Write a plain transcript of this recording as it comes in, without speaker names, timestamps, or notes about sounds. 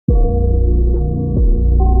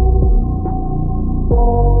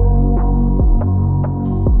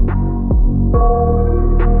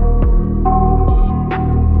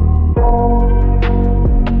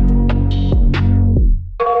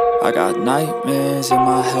nightmares in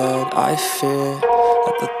my head. I fear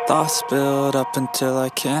that the thoughts build up until I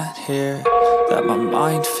can't hear, that my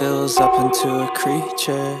mind fills up into a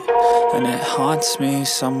creature, and it haunts me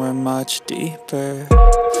somewhere much deeper.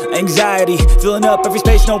 Anxiety, filling up every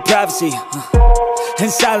space, no privacy.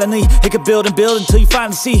 And silently, it could build and build until you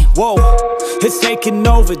finally see, whoa, it's taking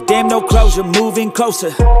over, damn, no closure, moving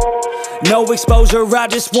closer. No exposure, I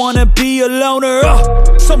just wanna be a loner.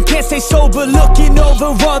 Some can't stay sober, looking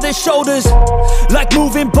over all their shoulders, like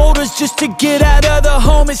moving boulders just to get out of the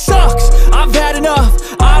home. It sucks, I've had enough,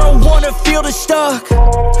 I don't wanna feel the stuck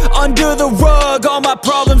under the rug, all my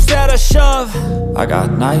problems that I shove. I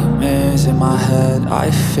got nightmares in my head.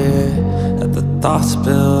 I fear that the thoughts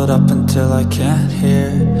build up until I can't hear,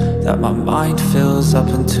 that my mind fills up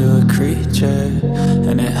into a creature,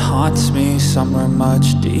 and it haunts me somewhere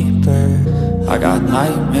much deeper. I got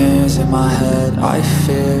nightmares in my head. I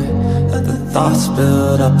fear that the thoughts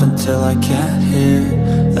build up until I can't hear,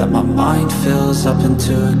 that my mind fills up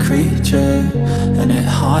into a creature, and it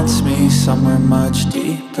haunts me somewhere much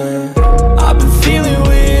deeper. I've been feeling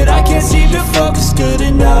weird, I can't seem to focus good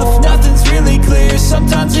enough. Nothing's really clear,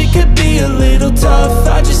 sometimes it could be a little tough.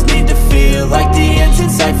 I just need to feel like the end's in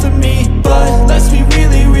sight for me, but let's be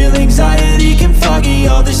really real, anxiety can foggy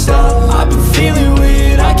all this stuff. I've been feeling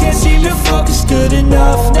weird, I can't seem to focus good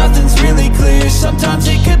enough. Nothing's really clear, sometimes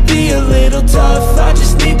it could be a little tough. I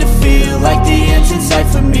just need to feel like the end's in sight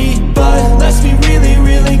for me, but let's be really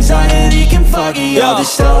real, anxiety can foggy all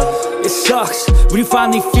this stuff. It sucks when you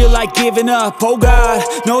finally feel like giving up. Oh God,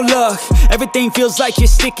 no luck, everything feels like you're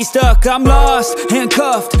sticky stuck. I'm lost,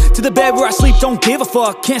 handcuffed to the bed where I sleep, don't give a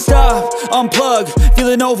fuck. Can't stop, unplug,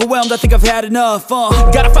 feeling overwhelmed, I think I've had enough.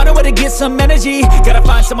 Gotta find a way to get some energy, gotta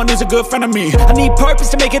find someone who's a good friend of me. I need purpose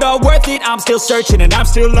to make it all worth it, I'm still searching and I'm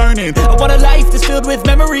still learning. I want a life that's filled with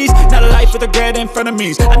memories, not a life with regret in front of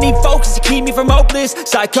me. I need focus to keep me from hopeless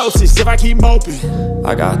psychosis if I keep moping.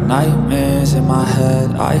 I got nightmares in my head.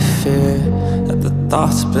 I fear that the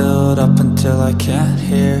thoughts build up until I can't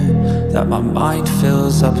hear, that my mind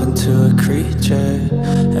fills up into a creature,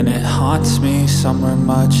 and it haunts me somewhere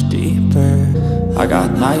much deeper. I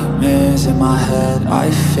got nightmares in my head. I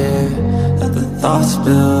fear that the thoughts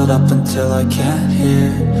build up until I can't hear,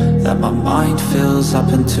 that my mind fills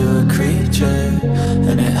up into a creature,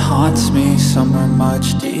 and it haunts me somewhere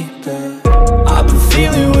much deeper. I've been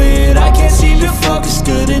feeling weird, I can't seem to focus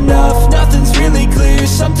good enough. Nothing's really clear,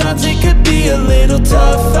 sometimes it could be a little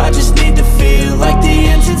tough. I just need to feel like the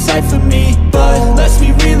end's in sight for me, but let's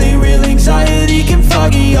be really real, anxiety can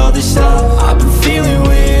foggy all this stuff. I've been feeling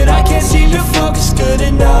weird,